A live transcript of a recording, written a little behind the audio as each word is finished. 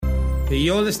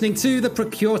You're listening to the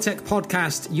ProcureTech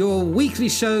podcast, your weekly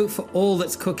show for all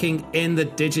that's cooking in the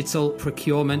digital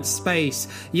procurement space.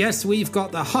 Yes, we've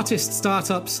got the hottest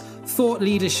startups, thought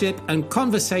leadership, and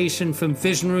conversation from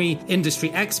visionary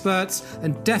industry experts,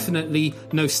 and definitely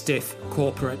no stiff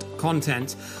corporate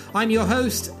content. I'm your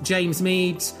host, James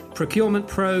Meads, Procurement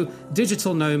Pro,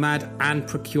 Digital Nomad, and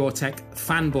ProcureTech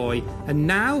fanboy. And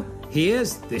now,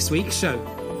 here's this week's show.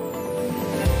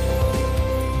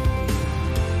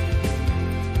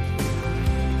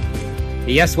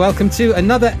 Yes, welcome to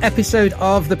another episode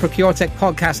of the ProcureTech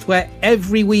podcast, where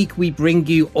every week we bring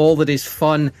you all that is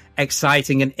fun,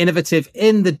 exciting and innovative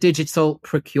in the digital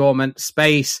procurement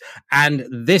space. And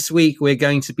this week we're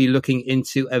going to be looking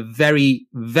into a very,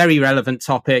 very relevant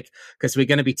topic, because we're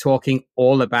going to be talking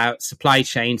all about supply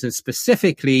chains, and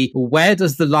specifically, where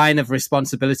does the line of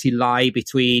responsibility lie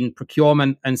between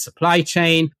procurement and supply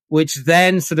chain? Which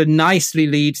then sort of nicely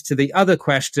leads to the other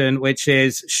question, which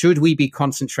is, should we be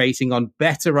concentrating on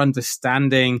better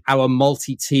understanding our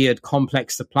multi-tiered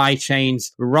complex supply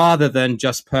chains rather than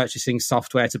just purchasing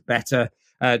software to better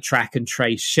track and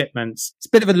trace shipments? It's a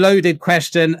bit of a loaded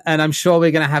question, and I'm sure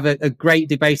we're going to have a great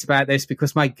debate about this,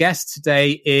 because my guest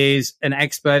today is an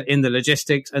expert in the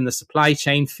logistics and the supply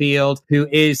chain field, who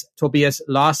is Tobias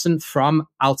Larsson from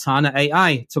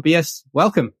Altana.ai. Tobias,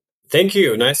 welcome. Thank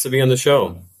you. Nice to be on the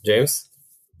show, James.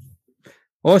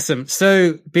 Awesome.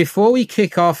 So before we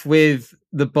kick off with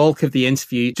the bulk of the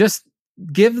interview, just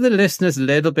give the listeners a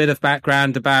little bit of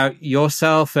background about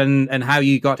yourself and how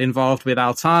you got involved with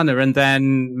Altana, and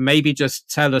then maybe just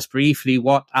tell us briefly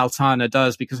what Altana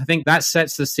does, because I think that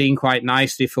sets the scene quite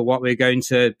nicely for what we're going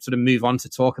to sort of move on to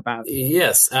talk about.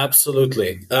 Yes,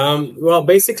 absolutely. Well,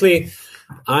 basically,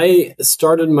 I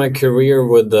started my career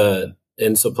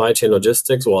in supply chain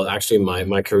logistics. Well, actually,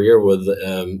 my career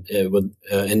in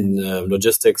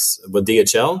logistics with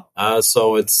DHL.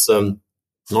 So it's a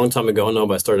long time ago now,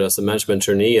 but I started as a management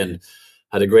trainee and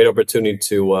had a great opportunity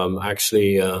to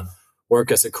actually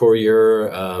work as a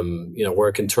courier,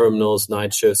 work in terminals,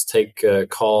 night shifts, take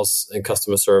calls in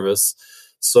customer service.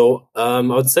 So I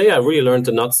would say I really learned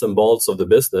the nuts and bolts of the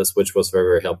business, which was very,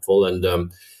 very helpful.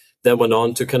 And then went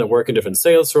on to kind of work in different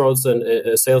sales roles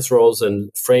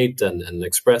and freight and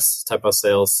express type of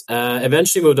sales.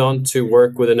 Eventually moved on to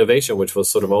work with innovation, which was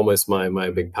sort of almoys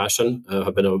my big passion.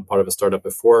 I've been a part of a startup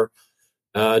before,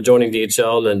 joining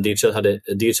DHL, and DHL had a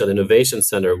DHL Innovation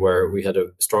Center where we had a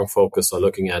strong focus on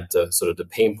looking at sort of the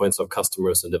pain points of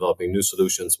customers and developing new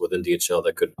solutions within DHL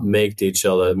that could make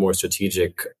DHL a more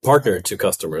strategic partner to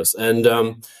customers.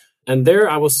 And there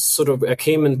I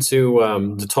came into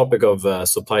the topic of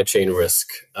supply chain risk.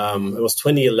 It was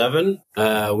 2011.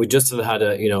 We just had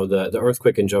the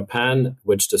earthquake in Japan,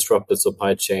 which disrupted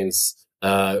supply chains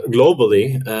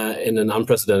globally in an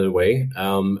unprecedented way.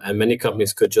 And many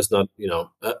companies could just not,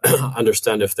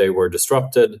 understand if they were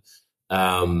disrupted.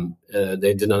 They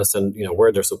didn't understand,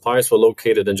 where their suppliers were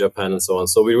located in Japan and so on.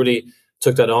 So we really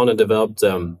took that on and developed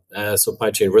a supply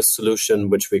chain risk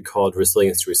solution, which we called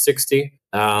Resilience 360,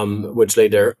 which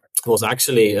later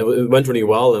it went really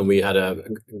well, and we had a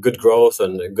good growth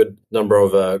and a good number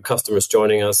of customers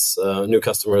joining us, new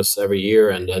customers every year,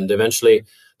 and eventually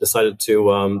decided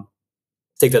to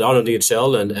take that out of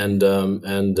DHL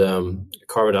and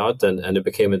carve it out, and it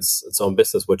became its own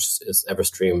business, which is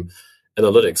Everstream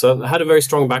Analytics. So I had a very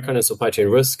strong background in supply chain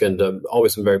risk, and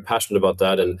always been very passionate about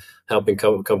that and helping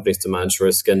companies to manage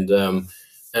risk. And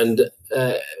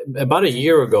about a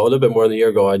little bit more than a year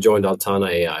ago, I joined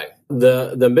Altana.ai.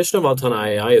 The ambition of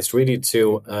Altana.ai is really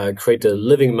to create a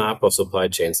living map of supply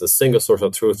chains, a single source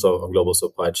of truth of global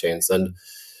supply chains, and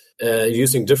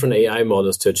using different AI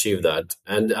models to achieve that.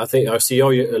 And I think our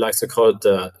CEO likes to call it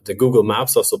the Google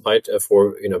Maps of supply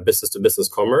for business to business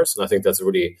commerce, and I think that's a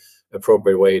really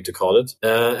appropriate way to call it.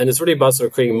 And it's really about sort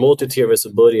of creating multi-tier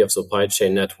visibility of supply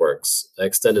chain networks,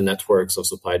 extended networks of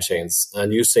supply chains,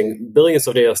 and using billions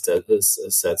of data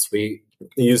sets. We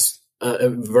use a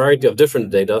variety of different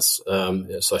data,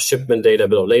 so shipment data,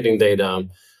 bill of lading data,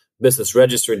 business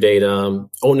registry data,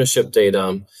 ownership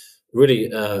data, really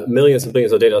millions and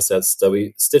billions of data sets that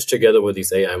we stitch together with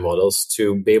these AI models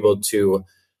to be able to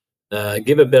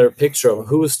give a better picture of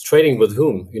who's trading with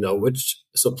whom, which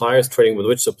suppliers trading with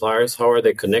which suppliers, how are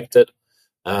they connected,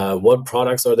 what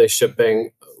products are they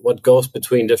shipping, what goes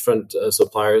between different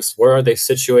suppliers, where are they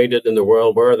situated in the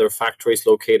world, where are their factories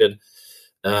located,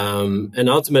 and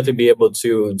ultimately be able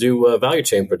to do value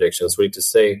chain predictions, really to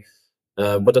say,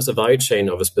 what does the value chain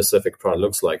of a specific product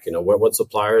looks like? What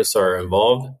suppliers are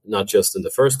involved, not just in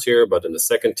the first tier, but in the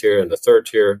second tier and the third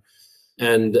tier.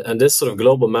 And this sort of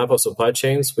global map of supply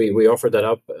chains, we offer that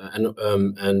up,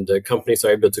 and companies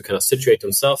are able to kind of situate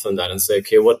themselves in that and say,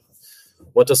 okay,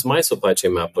 what does my supply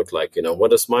chain map look like?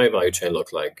 What does my value chain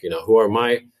look like? Who are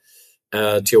my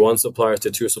tier 1 suppliers,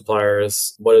 tier 2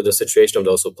 suppliers? What are the situation of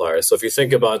those suppliers? So if you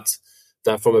think about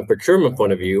that from a procurement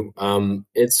point of view,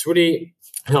 it's really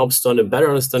helps to better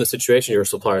understand the situation your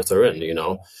suppliers are in.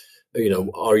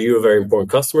 Are you a very important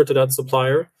customer to that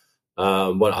supplier?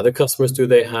 What other customers do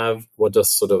they have? What does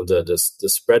sort of the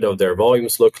spread of their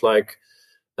volumes look like?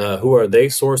 Who are they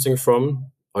sourcing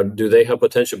from? Or do they have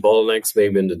potential bottlenecks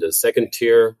maybe in the second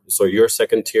tier? So your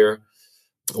second tier.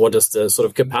 What does the sort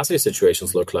of capacity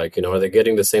situations look like? Are they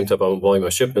getting the same type of volume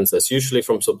of shipments as usually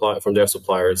from their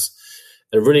suppliers?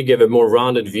 And really give a more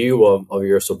rounded view of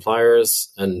your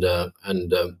suppliers and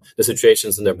the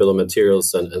situations in their bill of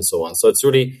materials and so on. So it's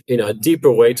really a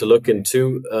deeper way to look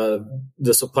into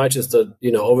the supply chains that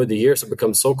over the years have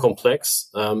become so complex.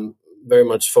 Very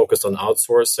much focused on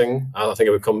outsourcing. I think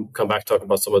I will come back talk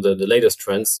about some of the latest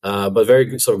trends, but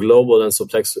very sort of global and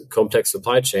complex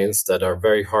supply chains that are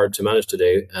very hard to manage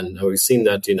today. And we've seen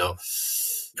that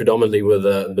predominantly with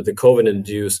the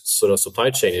COVID-induced sort of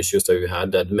supply chain issues that we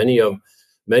had. That many of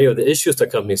the issues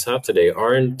that companies have today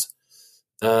aren't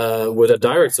with their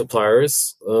direct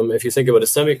suppliers. If you think about a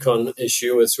semicon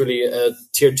issue, it's really a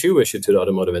tier 2 issue to the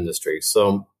automotive industry.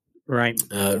 So. Right.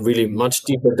 Really much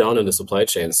deeper down in the supply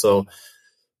chain. So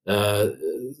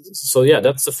yeah,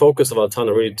 that's the focus of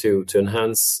Altana, really to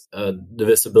enhance the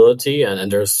visibility and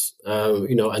there's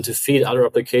and to feed other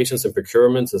applications in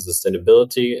procurement and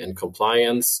sustainability and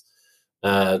compliance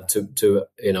to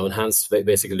enhance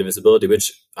basically the visibility,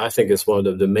 which I think is one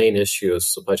of the main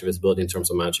issues, supply chain visibility in terms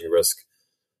of managing risk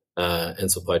in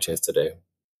supply chains today.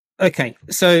 Okay,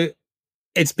 so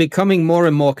it's becoming more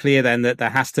and more clear then that there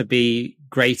has to be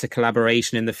greater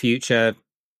collaboration in the future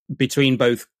between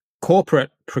both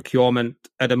corporate procurement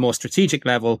at a more strategic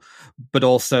level, but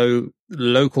also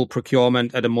local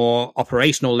procurement at a more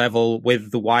operational level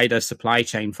with the wider supply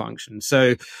chain function.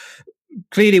 So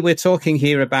clearly we're talking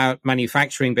here about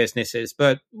manufacturing businesses,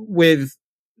 but with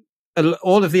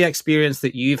all of the experience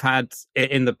that you've had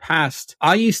in the past,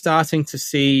 are you starting to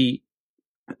see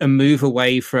a move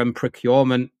away from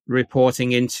procurement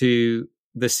reporting into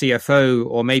the CFO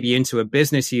or maybe into a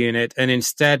business unit, and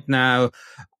instead now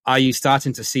are you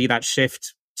starting to see that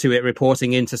shift to it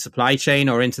reporting into supply chain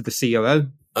or into the COO?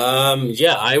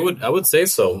 Yeah, I would say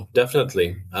so,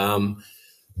 definitely.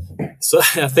 So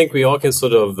I think we all can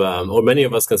sort of, or many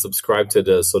of us can subscribe to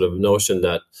the sort of notion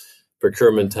that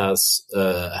procurement has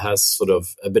sort of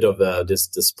a bit of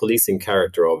this policing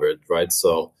character over it, right?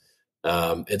 So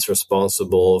it's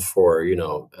responsible for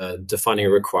defining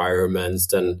requirements,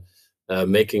 then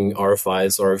making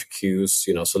RFIs,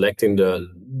 RFQs, selecting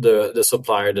the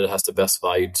supplier that has the best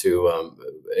value to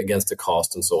against the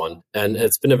cost and so on. And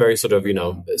it's been a very sort of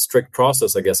strict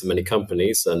process, I guess, in many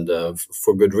companies, and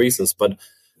for good reasons. But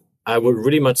I would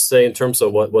really much say, in terms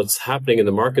of what's happening in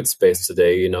the market space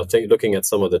today, looking at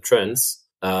some of the trends.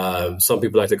 Some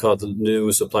people like to call it the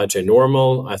new supply chain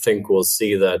normal. I think we'll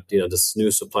see that, this new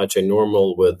supply chain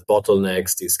normal with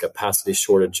bottlenecks, these capacity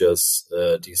shortages,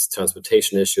 these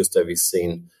transportation issues that we've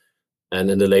seen,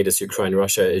 and in the latest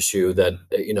Ukraine-Russia issue, that,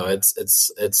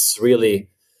 it's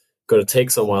really going to take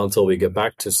some while until we get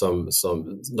back to some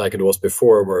like it was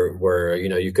before, where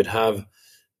you could have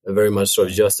a very much sort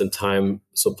of just-in-time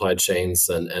supply chains,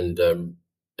 and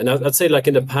I'd say, like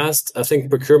in the past, I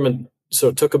think procurement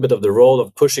sort of took a bit of the role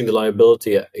of pushing the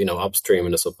liability, upstream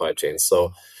in the supply chain.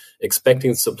 So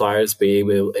expecting suppliers be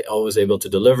always able to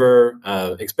deliver,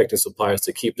 expecting suppliers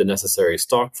to keep the necessary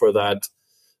stock for that,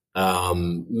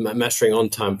 measuring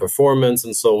on-time performance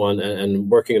and so on, and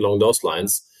working along those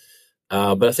lines.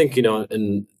 But I think,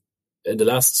 in the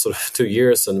last sort of 2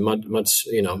 years and much,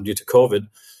 due to COVID,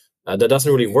 that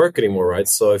doesn't really work anymore, right?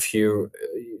 So if you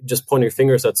just pointing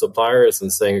fingers at suppliers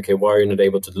and saying, okay, why are you not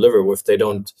able to deliver? If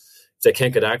they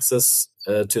can't get access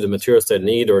to the materials they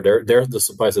need, or they're the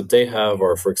supplies that they have,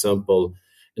 or for example,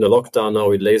 in a lockdown now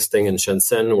with latest thing in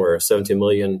Shenzhen, where 70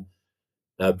 million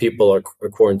people are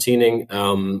quarantining,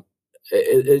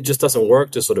 it just doesn't work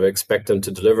to sort of expect them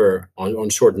to deliver on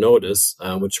short notice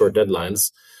with short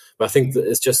deadlines. But I think that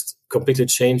it's just completely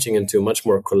changing into a much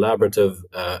more collaborative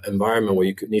environment, where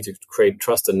you need to create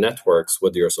trusted networks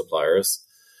with your suppliers,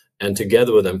 and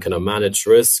together with them kind of manage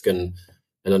risk and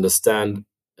understand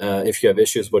if you have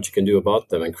issues, what you can do about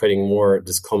them, and creating more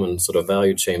this common sort of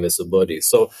value chain visibility.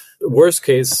 So worst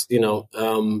case,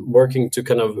 working to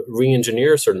kind of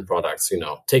re-engineer certain products,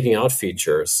 taking out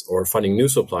features or finding new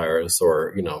suppliers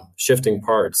or, shifting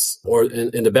parts, or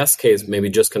in the best case, maybe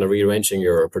just kind of rearranging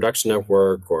your production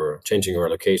network or changing your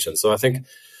allocation. So I think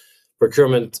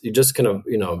procurement, you just kind of,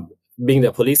 being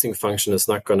that policing function is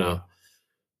not going to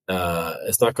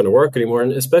it's not going to work anymore.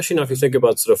 And especially now if you think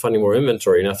about sort of finding more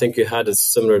inventory. And I think you had a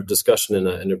similar discussion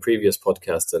in a previous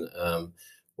podcast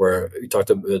where you talked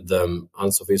with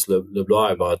Anne-Sophie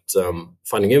Leblanc about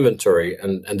finding inventory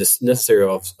and this necessary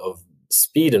of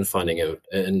speed in finding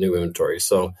a new inventory.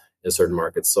 So in certain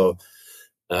markets. So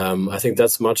I think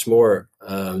that's much more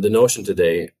the notion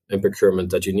today in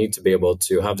procurement, that you need to be able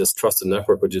to have this trusted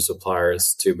network with your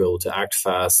suppliers, to be able to act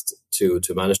fast, to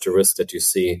manage the risk that you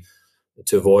see,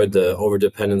 to avoid the over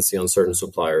dependency on certain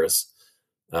suppliers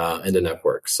in the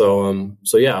network. So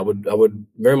yeah, I would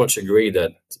very much agree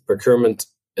that procurement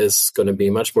is going to be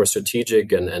much more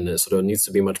strategic and it sort of needs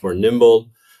to be much more nimble,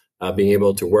 being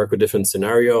able to work with different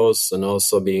scenarios, and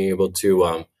also being able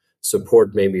to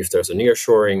support maybe if there's a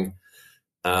nearshoring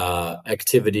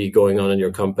activity going on in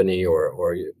your company,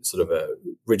 or sort of a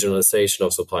regionalization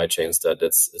of supply chains, that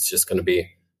it's just going to be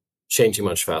changing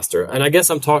much faster. And I guess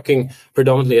I'm talking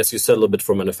predominantly, as you said, a little bit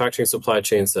for manufacturing supply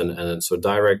chains and so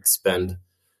direct spend,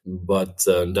 but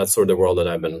that's sort of the world that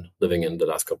I've been living in the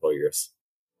last couple of years.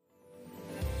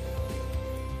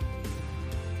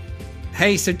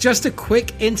 Hey, so just a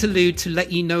quick interlude to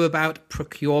let you know about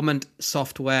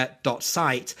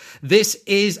procurementsoftware.site. This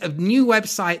is a new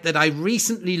website that I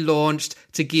recently launched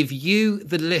to give you,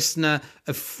 the listener,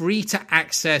 a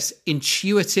free-to-access,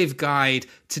 intuitive guide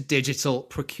to digital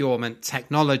procurement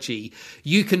technology.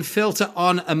 You can filter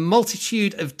on a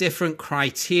multitude of different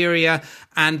criteria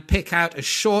and pick out a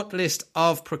short list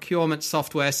of procurement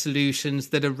software solutions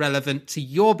that are relevant to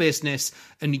your business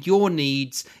and your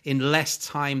needs in less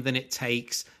time than it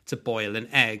takes to boil an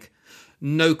egg.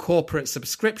 No corporate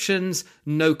subscriptions,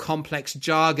 no complex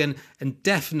jargon, and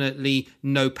definitely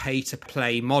no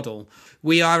pay-to-play model.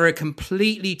 We are a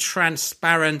completely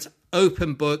transparent,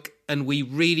 open book, and we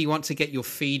really want to get your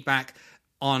feedback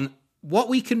on what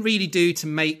we can really do to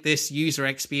make this user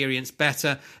experience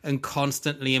better and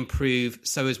constantly improve,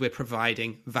 so as we're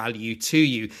providing value to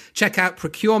you. Check out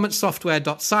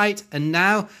procurementsoftware.site, and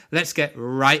now let's get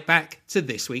right back to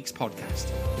this week's podcast.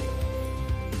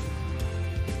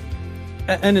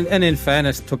 And in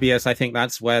fairness, Tobias, I think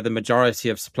that's where the majority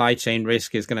of supply chain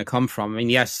risk is going to come from. I mean,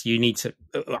 yes, you need to.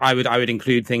 I would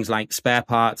include things like spare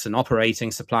parts and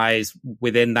operating supplies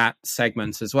within that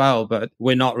segment as well. But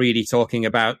we're not really talking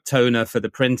about toner for the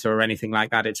printer or anything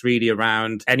like that. It's really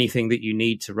around anything that you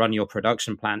need to run your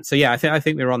production plant. So yeah, I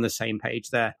think we're on the same page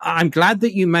there. I'm glad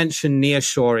that you mentioned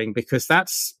nearshoring, because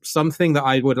that's something that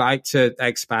I would like to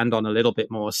expand on a little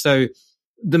bit more. So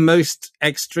the most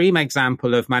extreme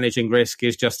example of managing risk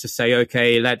is just to say,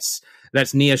 okay, let's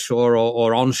nearshore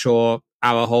or onshore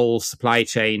our whole supply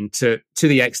chain to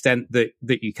the extent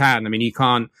that you can. I mean, you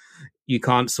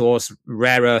can't source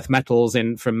rare earth metals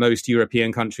from most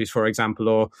European countries, for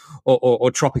example,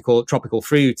 or tropical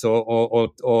fruit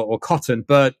or cotton.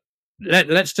 But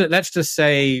let's just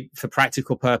say, for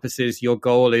practical purposes, your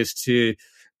goal is to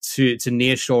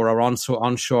nearshore or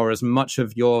onshore as much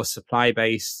of your supply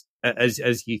base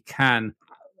as you can.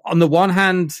 On the one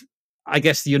hand, I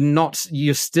guess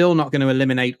you're still not going to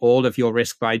eliminate all of your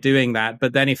risk by doing that.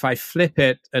 But then if I flip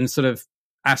it and sort of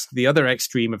ask the other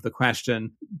extreme of the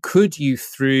question, could you,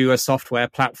 through a software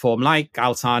platform like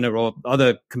Altana or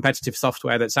other competitive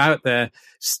software that's out there,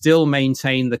 still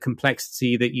maintain the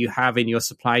complexity that you have in your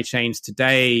supply chains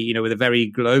today, with a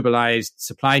very globalized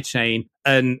supply chain,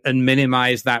 and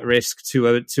minimize that risk to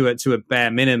a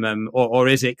bare minimum? Or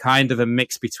is it kind of a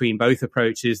mix between both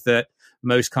approaches that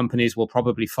most companies will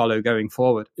probably follow going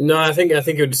forward? No, I think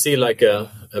you'd see like a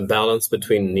balance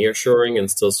between nearshoring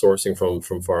and still sourcing from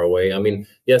far away. I mean,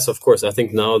 yes, of course. I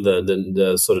think now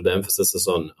the sort of the emphasis is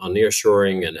on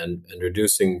nearshoring and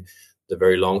reducing the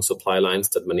very long supply lines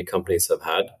that many companies have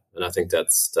had, and I think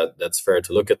that's fair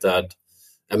to look at that.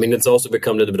 I mean, it's also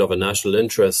become a little bit of a national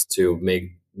interest to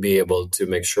be able to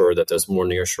make sure that there's more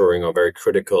nearshoring of very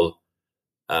critical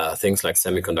things like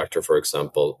semiconductor, for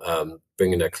example,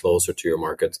 bringing that closer to your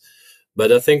market.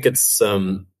 But I think it's,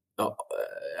 I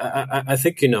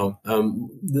think,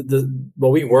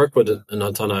 what we work with in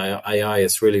Altana.ai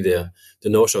is really the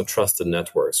notion of trusted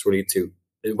networks, really to,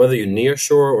 whether you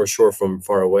nearshore or shore from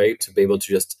far away, to be able to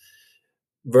just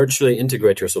virtually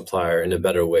integrate your supplier in a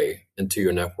better way into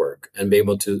your network and be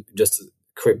able to just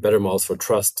create better models for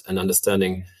trust and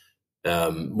understanding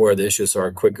where the issues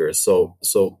are quicker. So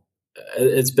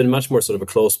it's been much more sort of a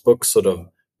closed book sort of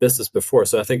business before.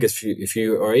 So I think if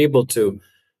you are able to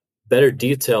better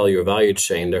detail your value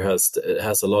chain, it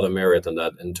has a lot of merit in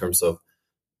that, in terms of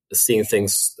seeing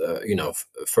things,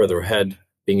 further ahead,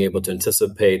 being able to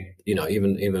anticipate,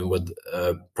 even with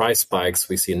price spikes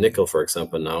we see in nickel, for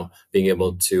example, now being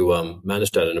able to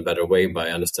manage that in a better way by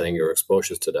understanding your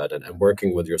exposures to that and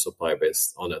working with your supply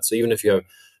base on it. So even if you have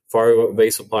far away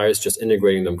suppliers, just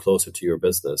integrating them closer to your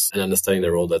business and understanding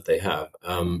the role that they have.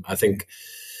 I think,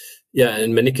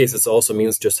 in many cases, it also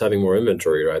means just having more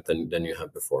inventory, right, than you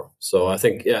had before. So I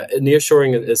think,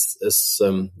 nearshoring is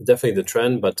definitely the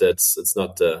trend, but it's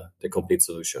not the complete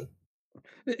solution.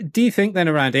 Do you think then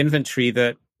around inventory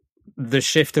that the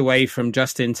shift away from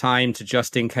just in time to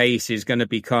just in case is going to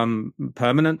become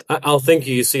permanent? I'll think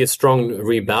you see a strong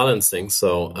rebalancing.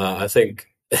 So I think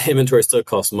inventory still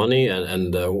costs money,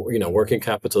 and working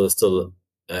capital is still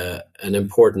an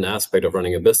important aspect of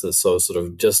running a business. So sort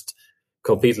of just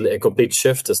a complete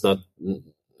shift is not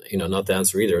not the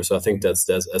answer either. So I think that's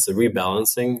a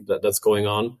rebalancing that's going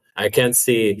on. I can't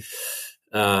see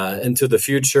into the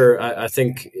future. I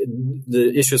think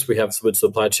the issues we have with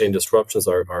supply chain disruptions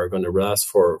are going to last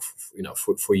for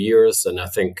years, and I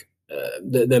think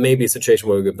there may be a situation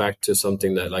where we go back to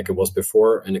something that like it was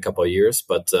before in a couple of years,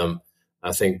 but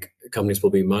I think companies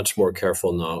will be much more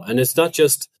careful now. And it's not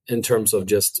just in terms of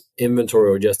just inventory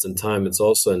or just in time. It's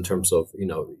also in terms of,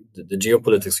 the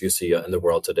geopolitics you see in the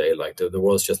world today. Like the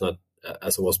world's just not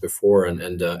as it was before. And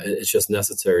it's just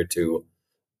necessary to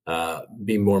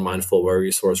be more mindful where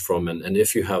you source from. And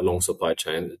if you have long supply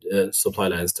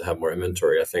lines, to have more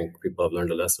inventory. I think people have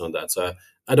learned a lesson on that. So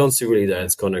I don't see really that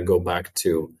it's going to go back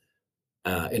to,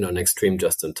 an extreme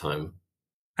just in time.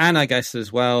 And I guess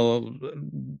as well,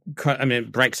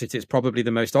 Brexit is probably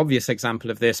the most obvious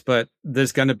example of this, but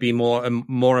there's going to be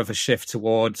more of a shift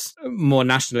towards more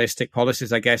nationalistic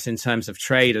policies, I guess, in terms of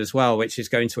trade as well, which is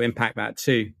going to impact that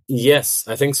too. Yes,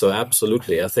 I think so.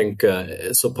 Absolutely. I think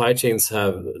supply chains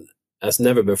have, as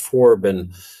never before,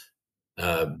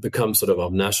 become sort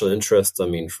of national interest. I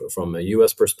mean, from a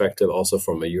US perspective, also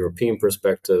from a European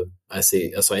perspective. I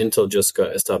saw Intel just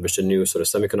established a new sort of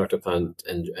semiconductor plant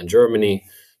in Germany.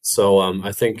 So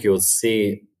I think you'll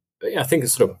see, I think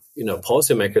sort of,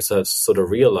 policymakers have sort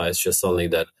of realized just suddenly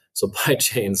that supply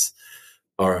chains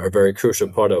are a very crucial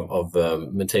part of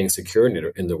maintaining security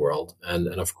in the world. And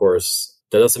of course,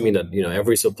 that doesn't mean that,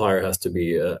 every supplier has to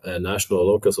be a national or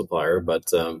local supplier, but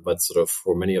sort of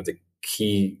for many of the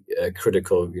key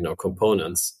critical,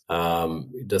 components,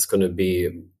 there's going to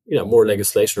be, more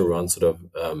legislation around sort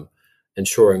of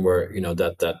ensuring where,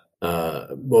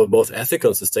 both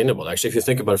ethical and sustainable. Actually, if you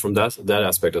think about it from that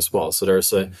aspect as well. So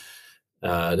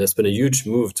there's been a huge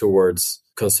move towards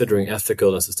considering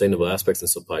ethical and sustainable aspects in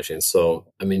supply chains. So,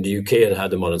 I mean, the UK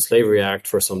had the Modern Slavery Act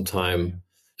for some time.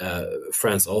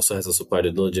 France also has a Supply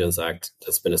Due Diligence Act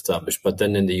that's been established. But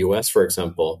then in the US, for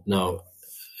example, now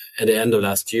at the end of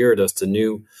last year, there's the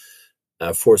new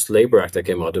Forced Labor Act that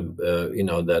came out,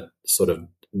 that sort of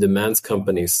demands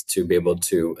companies to be able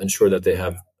to ensure that they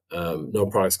have no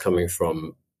products coming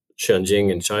from Xinjiang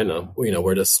in China,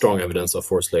 where there's strong evidence of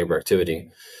forced labor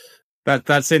activity.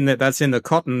 That's in the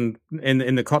cotton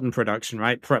in the cotton production,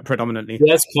 right? Predominantly.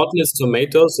 Yes, cotton is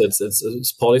tomatoes.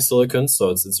 It's polysilicon, so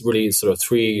it's really sort of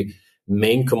three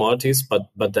main commodities. But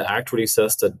the act really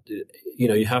says that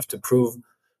you have to prove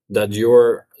that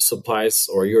your supplies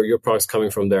or your products coming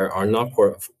from there are not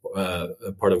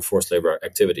part of forced labor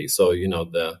activity. So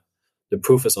the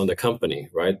proof is on the company,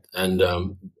 right? And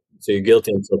so you're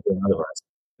guilty until proven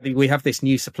otherwise. We have this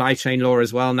new supply chain law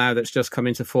as well now that's just come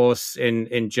into force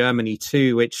in Germany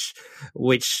too,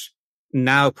 which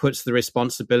now puts the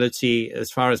responsibility,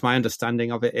 as far as my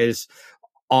understanding of it is,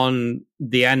 on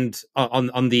the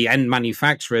end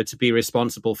manufacturer to be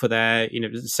responsible for their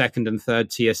second and third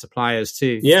tier suppliers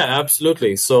too. Yeah,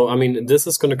 absolutely. So I mean, this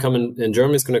is going to come in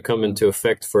Germany is going to come into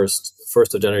effect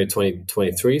 1st of January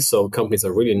 2023. So companies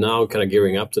are really now kind of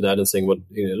gearing up to that and saying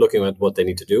looking at what they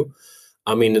need to do.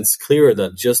 I mean, it's clear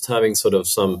that just having sort of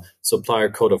some supplier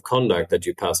code of conduct that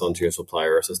you pass on to your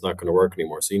suppliers is not going to work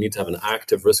anymore. So you need to have an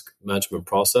active risk management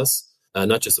process,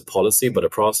 not just a policy, but a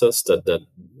process that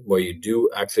where you do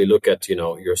actually look at,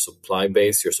 your supply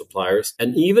base, your suppliers.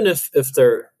 And even if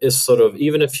there is sort of,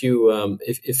 even if you,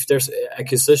 if there's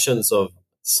accusations of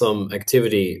some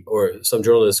activity or some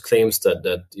journalist claims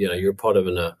that you're part of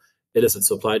an illicit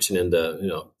supply chain in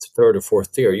the third or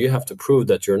fourth tier, you have to prove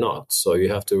that you're not. So you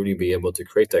have to really be able to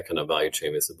create that kind of value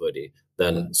chain visibility,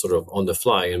 then sort of on the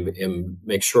fly and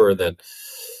make sure that,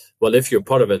 well, if you're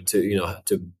part of it,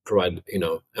 to provide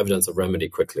evidence of remedy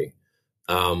quickly.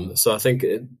 So I think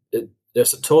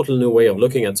there's a total new way of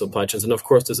looking at supply chains. And of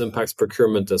course, this impacts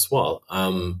procurement as well,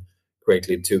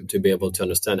 greatly to be able to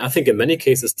understand. I think in many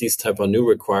cases, these type of new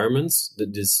requirements,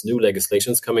 these new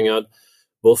legislations coming out,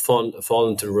 will fall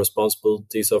into the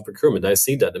responsibilities of procurement. I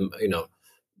see that,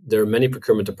 there are many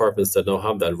procurement departments that now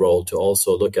have that role to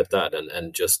also look at that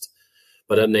and just,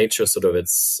 but that nature sort of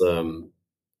it's a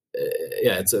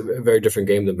very different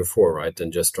game than before, right?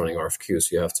 Than just running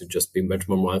RFQs. You have to just be much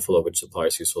more mindful of which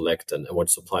suppliers you select and what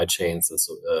supply chains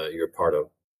you're part of.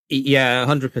 Yeah,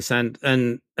 100%.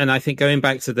 And I think going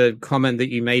back to the comment that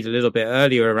you made a little bit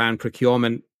earlier around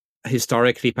procurement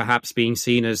historically perhaps being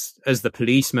seen as the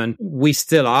policeman, we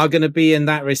still are going to be in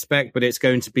that respect, but it's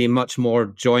going to be much more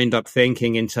joined up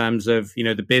thinking in terms of,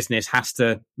 the business has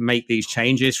to make these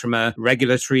changes from a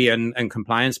regulatory and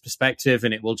compliance perspective.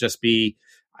 And it will just be,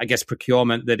 I guess,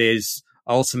 procurement that is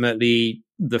ultimately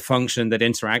the function that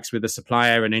interacts with the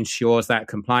supplier and ensures that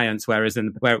compliance. Whereas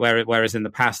in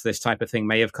the past, this type of thing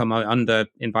may have come under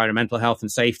environmental health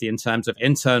and safety in terms of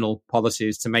internal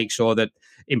policies to make sure that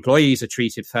employees are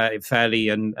treated fairly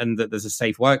and that there's a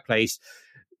safe workplace.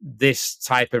 This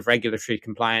type of regulatory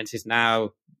compliance is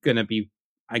now going to be,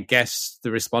 I guess,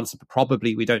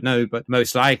 probably, we don't know, but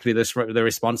most likely the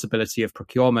responsibility of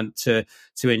procurement to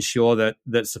ensure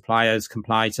that suppliers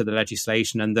comply to the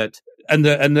legislation and that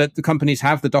the companies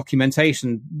have the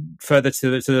documentation, further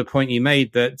to the point you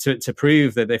made, that to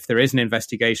prove that if there is an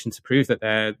investigation, to prove that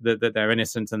they're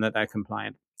innocent and that they're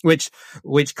compliant. Which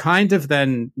kind of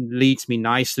then leads me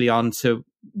nicely on to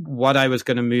what I was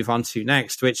going to move on to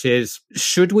next, which is,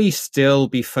 should we still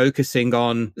be focusing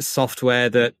on software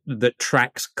that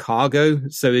tracks cargo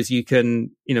so as you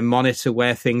can, monitor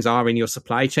where things are in your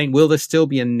supply chain? Will there still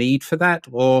be a need for that?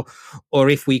 Or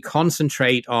if we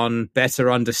concentrate on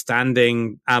better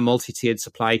understanding our multi-tiered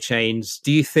supply chains,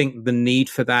 do you think the need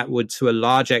for that would to a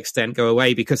large extent go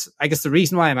away? Because I guess the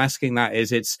reason why I'm asking that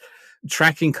is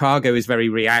tracking cargo is very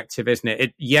reactive, isn't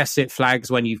it? Yes, it flags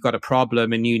when you've got a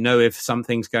problem and if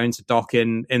something's going to dock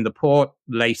in the port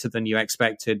later than you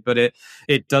expected, but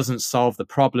it doesn't solve the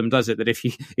problem, does it? That if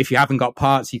you haven't got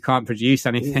parts, you can't produce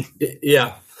anything.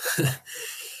 Yeah.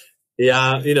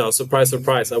 Yeah, surprise,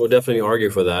 surprise. I would definitely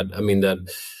argue for that. I mean, that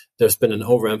there's been an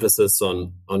overemphasis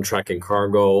on tracking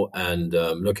cargo and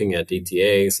looking at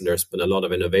ETAs, and there's been a lot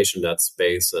of innovation in that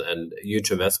space and huge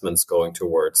investments going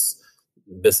towards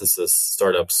businesses,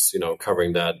 startups,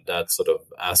 covering that sort of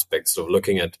aspect, sort of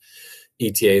looking at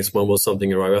ETAs, when will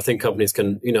something arrive. I think companies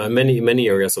can, in many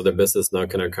areas of their business now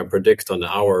can predict on the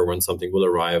hour when something will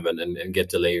arrive and get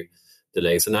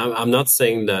delays. And I'm not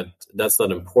saying that that's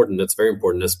not important. That's very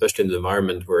important, especially in the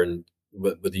environment we're in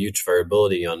with the huge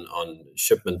variability on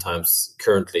shipment times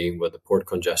currently with the port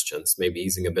congestions, maybe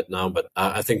easing a bit now. But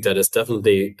I think that is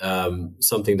definitely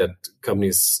something that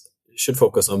companies should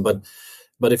focus on.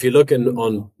 But if you look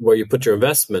on where you put your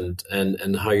investment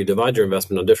and how you divide your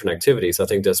investment on different activities, I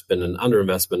think there's been an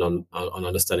underinvestment on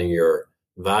understanding your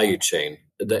value chain.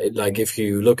 Like if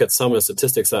you look at some of the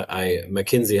statistics,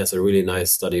 McKinsey has a really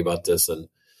nice study about this, and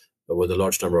with a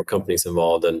large number of companies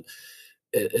involved, and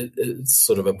it's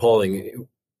sort of appalling.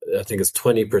 I think it's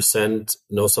 20%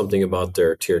 know something about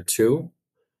their tier 2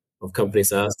 of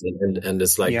companies asked, and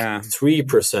it's like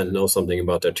 3% know something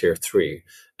about their tier 3,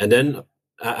 and then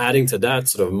adding to that,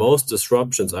 sort of most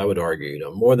disruptions, I would argue,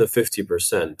 more than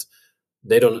 50%,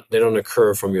 they don't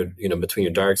occur from your, between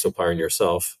your direct supplier and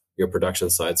yourself, your production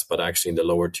sites, but actually in the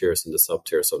lower tiers and the sub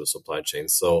tiers of the supply chain.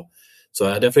 So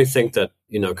I definitely think that,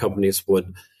 companies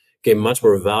would gain much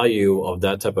more value of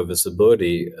that type of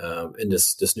visibility in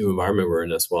this new environment we're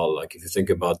in as well. Like if you think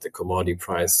about the commodity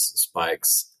price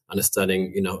spikes,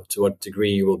 understanding, to what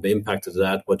degree you will be impacted to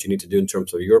that, what you need to do in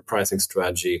terms of your pricing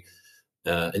strategy,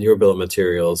 and your bill of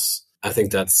materials. I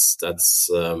think that's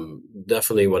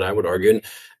definitely what I would argue. And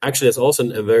actually, there's also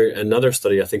another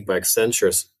study, I think, by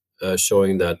Accenture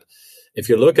showing that if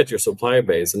you look at your supplier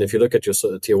base and if you look at your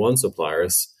tier 1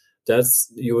 suppliers,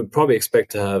 you would probably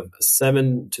expect to have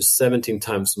 7 to 17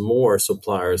 times more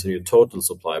suppliers in your total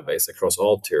supply base across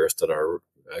all tiers that are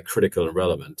critical and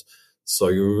relevant. So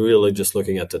you're really just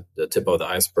looking at the tip of the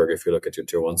iceberg if you look at your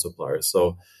tier 1 suppliers.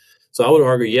 So I would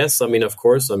argue, yes. I mean, of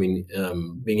course,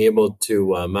 being able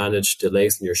to manage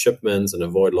delays in your shipments and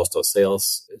avoid loss of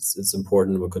sales, it's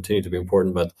important, will continue to be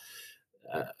important. But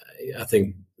I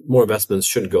think more investments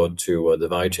should go to the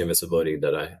value chain visibility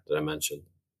that I mentioned.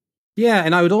 Yeah,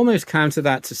 and I would almost counter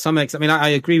that to some extent. I mean, I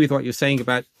agree with what you're saying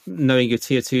about knowing your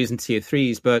tier 2s and tier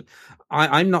 3s, but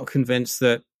I'm not convinced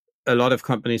that a lot of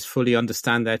companies fully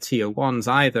understand their tier 1s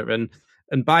either. And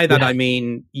by that, I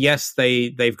mean, yes,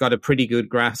 they've got a pretty good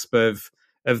grasp of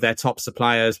their top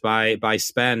suppliers by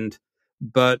spend.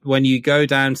 But when you go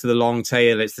down to the long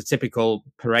tail, it's the typical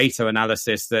Pareto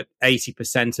analysis that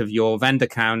 80% of your vendor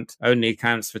count only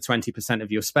accounts for 20%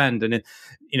 of your spend. And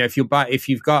if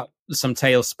you've got some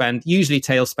tail spend, usually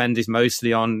tail spend is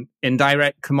mostly on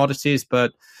indirect commodities,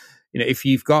 but if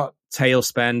you've got tail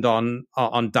spend on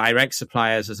direct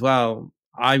suppliers as well,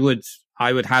 I would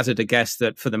hazard a guess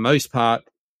that for the most part,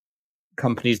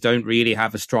 companies don't really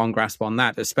have a strong grasp on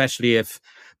that, especially if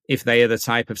they are the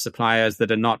type of suppliers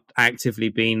that are not actively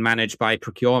being managed by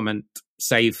procurement,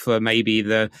 save for maybe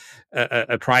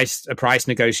a price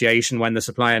negotiation when the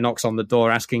supplier knocks on the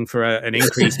door asking for an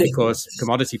increase because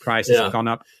commodity prices have gone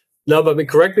up. No, but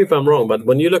correct me if I'm wrong, but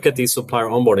when you look at these supplier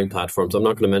onboarding platforms, I'm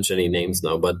not going to mention any names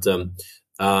now, but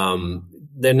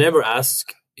they never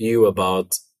ask you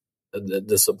about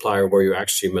the supplier where you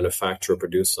actually manufacture or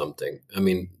produce something. I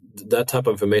mean, that type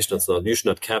of information you should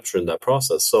not capture in that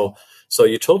process. So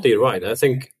you're totally right. I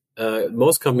think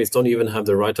most companies don't even have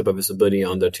the right type of visibility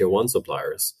on their tier one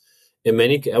suppliers. In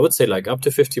many, I would say like up to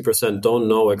 50% don't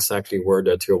know exactly where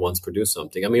their tier ones produce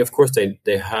something. I mean, of course,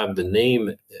 they have the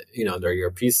name, their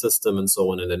ERP system and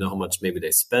so on, and they know how much maybe they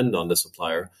spend on the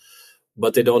supplier,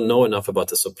 but they don't know enough about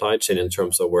the supply chain in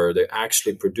terms of where they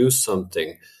actually produce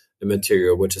something, a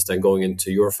material, which is then going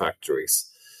into your factories.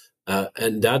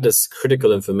 And that is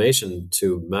critical information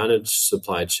to manage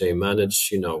supply chain,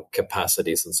 manage,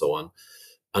 capacities and so on.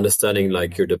 Understanding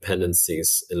like your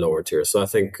dependencies in lower tiers. So I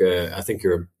think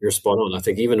you're spot on. I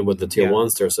think even with the tier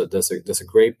ones, there's a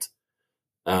great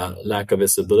lack of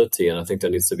visibility, and I think there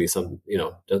needs to be some,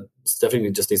 that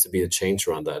definitely just needs to be a change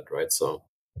around that, right? So.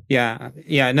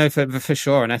 No, for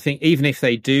sure. And I think even if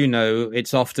they do know,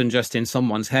 it's often just in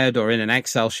someone's head or in an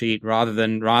Excel sheet rather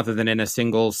than in a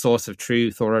single source of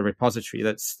truth or a repository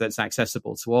that's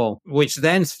accessible to all, which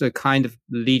then sort of kind of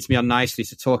leads me on nicely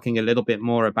to talking a little bit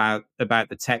more about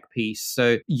the tech piece.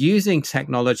 So using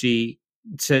technology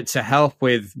to help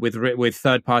with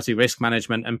third-party risk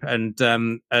management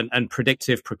and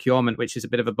predictive procurement, which is a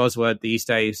bit of a buzzword these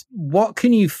days. What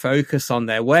can you focus on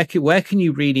there? Where can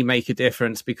you really make a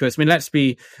difference? Because I mean, let's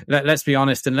be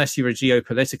honest. Unless you're a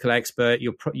geopolitical expert,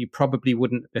 you probably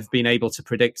wouldn't have been able to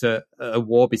predict a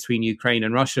war between Ukraine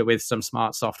and Russia with some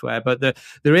smart software. But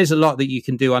there is a lot that you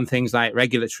can do on things like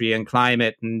regulatory and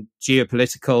climate and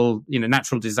geopolitical,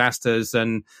 natural disasters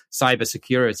and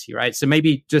cybersecurity, right? So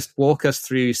maybe just walk us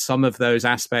through some of those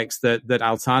aspects that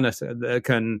Altana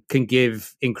can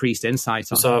give increased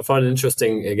insight on. So I find it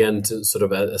interesting, again, to sort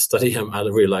of a study. I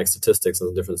really like statistics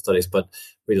and different studies, but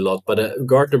read a lot. But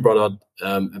Gartner brought out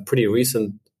a pretty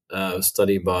recent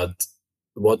study about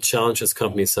what challenges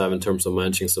companies have in terms of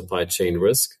managing supply chain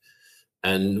risk.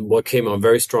 And what came on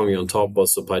very strongly on top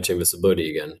was supply chain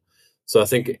visibility again. So I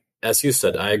think, as you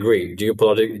said, I agree.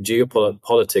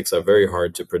 Geopolitics are very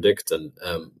hard to predict. And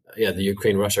the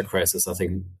Ukraine-Russia crisis, I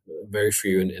think very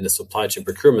few in the supply chain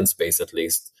procurement space, at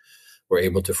least, were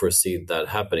able to foresee that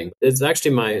happening. It's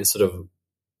actually my sort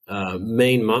of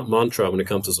main mantra when it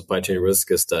comes to supply chain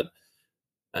risk is that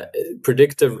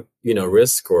predictive,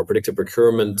 risk or predictive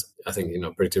procurement, I think,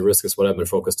 predictive risk is what I've been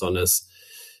focused on is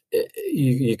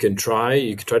you can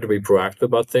try to be proactive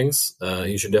about things.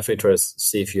 You should definitely try to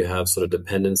see if you have sort of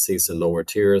dependencies in lower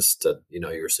tiers that,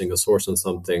 you're single source on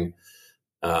something,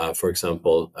 for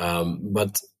example.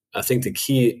 But I think the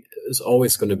key is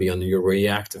always going to be on your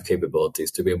reactive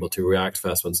capabilities to be able to react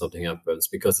fast when something happens,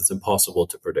 because it's impossible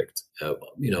to predict.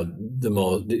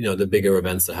 The bigger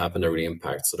events that happen that really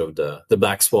impact sort of the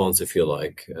black swans, if you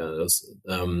like.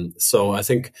 So I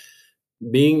think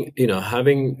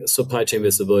having supply chain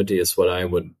visibility is what I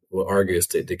would argue is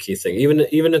the key thing.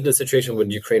 Even in the situation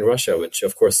with Ukraine, Russia, which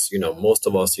of course, most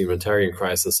of us humanitarian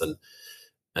crisis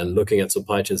and looking at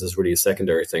supply chains is really a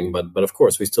secondary thing. But of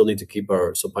course, we still need to keep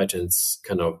our supply chains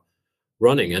kind of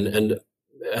running. And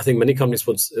I think many companies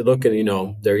would look at,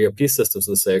 their ERP systems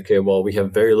and say, okay, well, we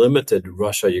have very limited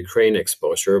Russia-Ukraine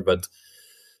exposure. But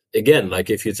again,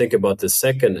 like if you think about the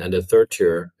second and the third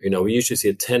tier, we usually see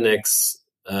a 10x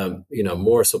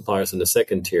more suppliers in the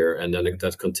second tier, and then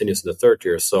that continues in the third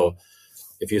tier. So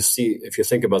if you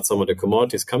think about some of the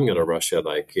commodities coming out of Russia,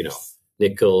 like,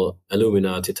 nickel,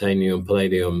 alumina, titanium,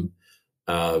 palladium,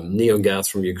 neon gas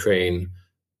from Ukraine,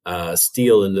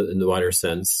 steel in the wider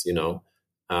sense,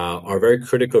 are very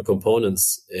critical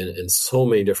components in so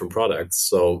many different products.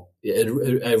 So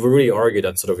I would really argue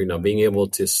that sort of, being able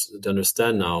to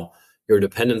understand now your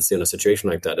dependency on a situation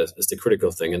like that is the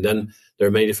critical thing. And then there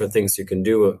are many different things you can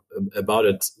do about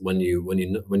it when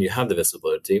you have the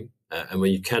visibility and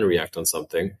when you can react on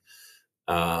something.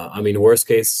 Worst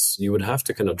case, you would have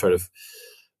to kind of try to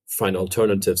find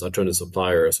alternative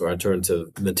suppliers or alternative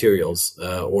materials,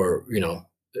 or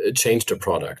change the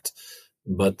product.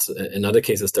 But in other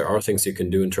cases, there are things you can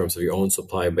do in terms of your own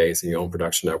supply base and your own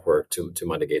production network to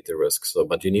mitigate the risk. So,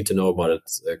 but you need to know about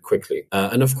it quickly.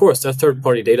 And of course, there are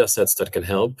third-party data sets that can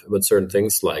help with certain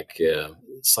things like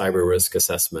cyber risk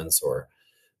assessments or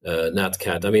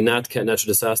NatCat. I mean, NatCat, natural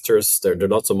disasters, there are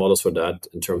lots of models for that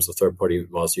in terms of third-party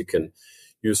models you can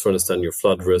use for understanding your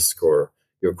flood risk or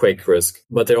your quake risk.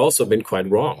 But they've also been quite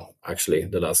wrong, actually,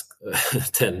 the last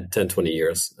 10, 20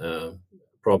 years.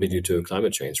 Probably due to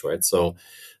climate change, right? So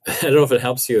I don't know if it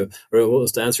helps you or what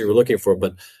was the answer you were looking for,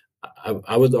 but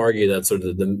I would argue that sort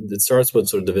of it starts with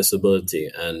sort of the visibility,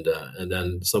 and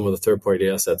then some of the third-party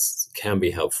data sets can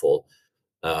be helpful,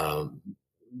 but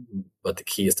the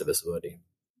key is the visibility.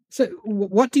 So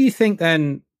what do you think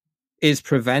then is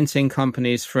preventing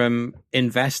companies from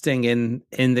investing in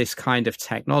this kind of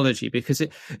technology? Because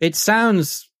it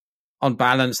sounds on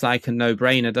balance like a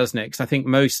no-brainer, doesn't it? Because I think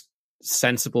most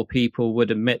sensible people would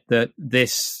admit that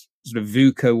this sort of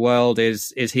VUCA world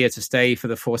is here to stay for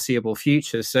the foreseeable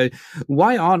future. So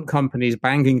why aren't companies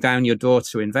banging down your door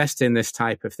to invest in this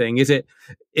type of thing? Is it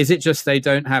just they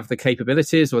don't have the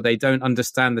capabilities, or they don't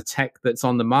understand the tech that's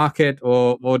on the market,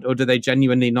 or do they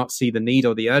genuinely not see the need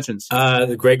or the urgency?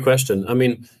 Great question. I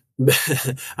mean,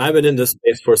 I've been in this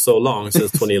space for so long,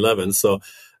 since 2011, so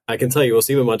I can tell you it was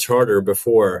even much harder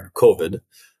before COVID.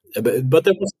 But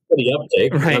there was a steady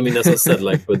uptake. Right. I mean, as I said,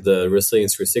 like with the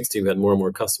Resilience 360, we had more and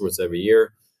more customers every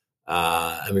year,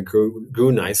 and we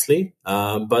grew nicely.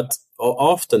 But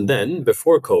often then,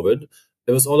 before COVID,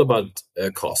 it was all about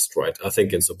cost, right? I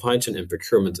think in supply chain and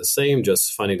procurement, the same,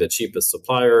 just finding the cheapest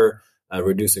supplier,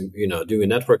 reducing, doing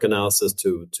network analysis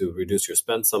to reduce your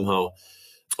spend somehow,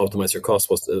 optimize your cost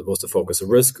was the focus. Of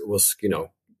risk was,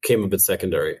 came a bit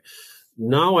secondary.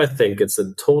 Now I think it's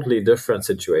a totally different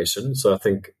situation. So I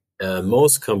think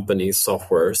most companies,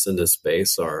 softwares in this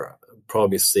space, are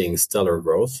probably seeing stellar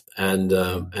growth and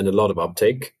a lot of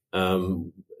uptake.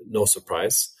 No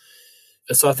surprise.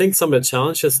 So I think some of the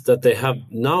challenges that they have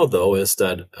now, though, is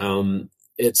that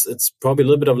it's probably a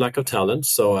little bit of lack of talent.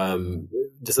 So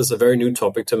this is a very new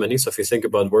topic to many. So if you think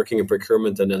about working in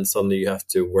procurement and then suddenly you have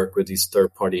to work with these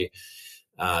third-party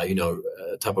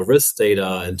type of risk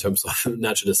data in terms of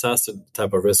natural disaster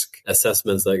type of risk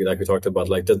assessments, like we talked about,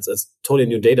 like that's totally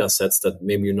new data sets that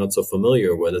maybe you're not so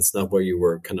familiar with. It's not where you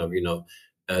were kind of,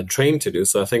 trained to do.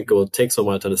 So I think it will take some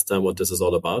while to understand what this is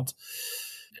all about.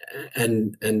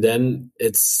 And then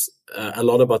it's a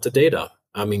lot about the data.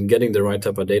 I mean, getting the right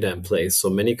type of data in place. So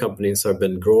many companies have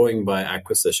been growing by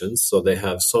acquisitions. So they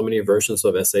have so many versions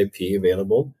of SAP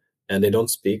available, and they don't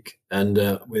speak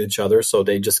with each other. So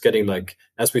they just getting, like,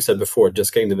 as we said before,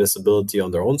 just getting the visibility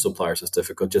on their own suppliers is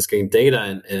difficult. Just getting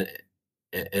data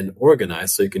and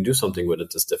organized so you can do something with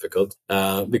it is difficult,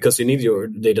 because you need your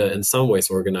data in some ways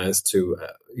organized to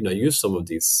use some of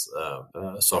these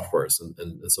softwares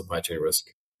and supply chain risk.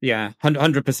 Yeah,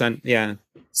 100%. Yeah.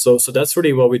 So that's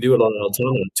really what we do a lot at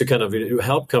Altana, to kind of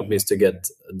help companies to get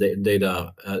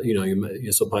data,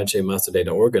 your supply chain master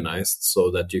data organized, so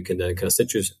that you can then kind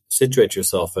of situate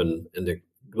yourself in the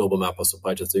global map of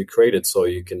supply chains that you created, so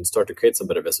you can start to create some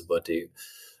better visibility.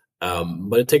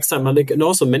 But it takes time. And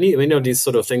also many of these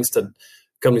sort of things that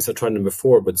companies have tried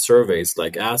before, but surveys,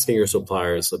 like asking your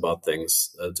suppliers about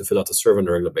things, to fill out a survey on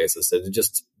a regular basis,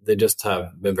 they just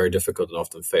have been very difficult and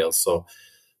often fail. So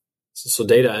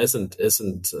data isn't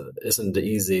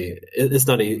easy. It's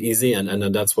not easy,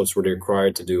 and that's what's really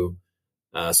required to do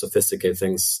sophisticated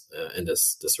things in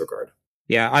this regard.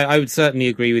 Yeah, I would certainly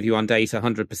agree with you on data,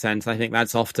 100%. I think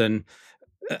that's often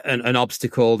an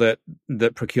obstacle that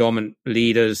procurement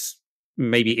leaders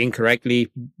maybe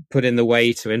incorrectly put in the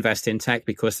way to invest in tech,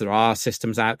 because there are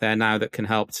systems out there now that can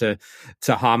help to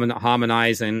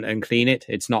harmonize and clean it.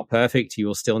 It's not perfect. You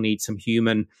will still need some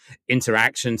human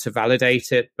interaction to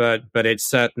validate it, but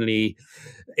it's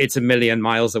a million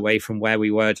miles away from where we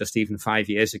were just even 5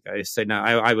 years ago. So no,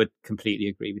 I would completely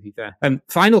agree with you there.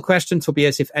 Final question,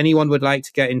 Tobias, if anyone would like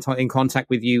to get in contact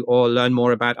with you or learn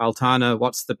more about Altana,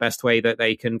 what's the best way that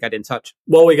they can get in touch?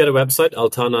 Well, we got a website,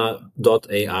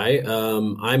 Altana.ai.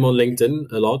 I'm on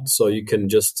LinkedIn a lot, so you can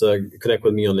just connect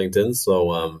with me on LinkedIn.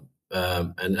 So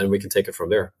and we can take it from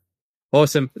there.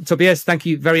 Awesome. Tobias, thank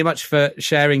you very much for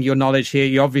sharing your knowledge here.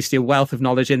 You're obviously a wealth of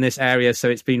knowledge in this area, so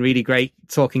it's been really great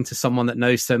talking to someone that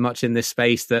knows so much in this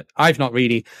space that I've not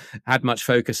really had much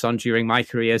focus on during my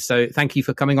career. So thank you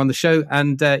for coming on the show,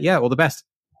 and all the best.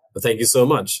 Well, thank you so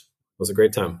much. It was a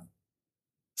great time.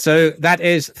 So that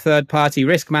is third-party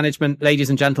risk management,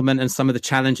 ladies and gentlemen, and some of the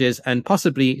challenges and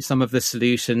possibly some of the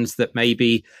solutions that may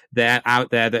be there out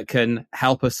there that can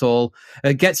help us all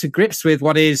get to grips with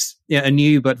what is a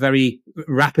new but very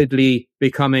rapidly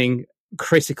becoming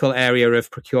critical area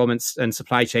of procurement and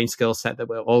supply chain skill set that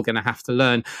we're all going to have to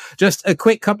learn. Just a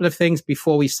quick couple of things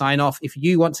before we sign off. If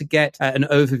you want to get an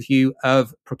overview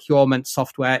of procurement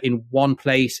software in one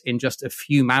place in just a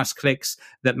few mouse clicks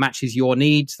that matches your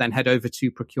needs, then head over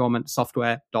to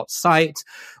procurementsoftware.site.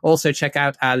 Also check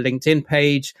out our LinkedIn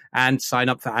page and sign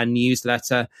up for our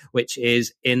newsletter, which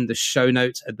is in the show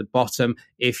notes at the bottom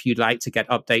if you'd like to get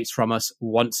updates from us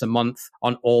once a month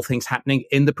on all things happening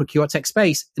in the ProcureTech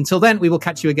space. Until then, we will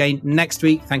catch you again next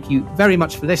week. Thank you very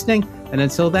much for listening. And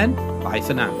until then, bye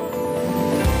for now.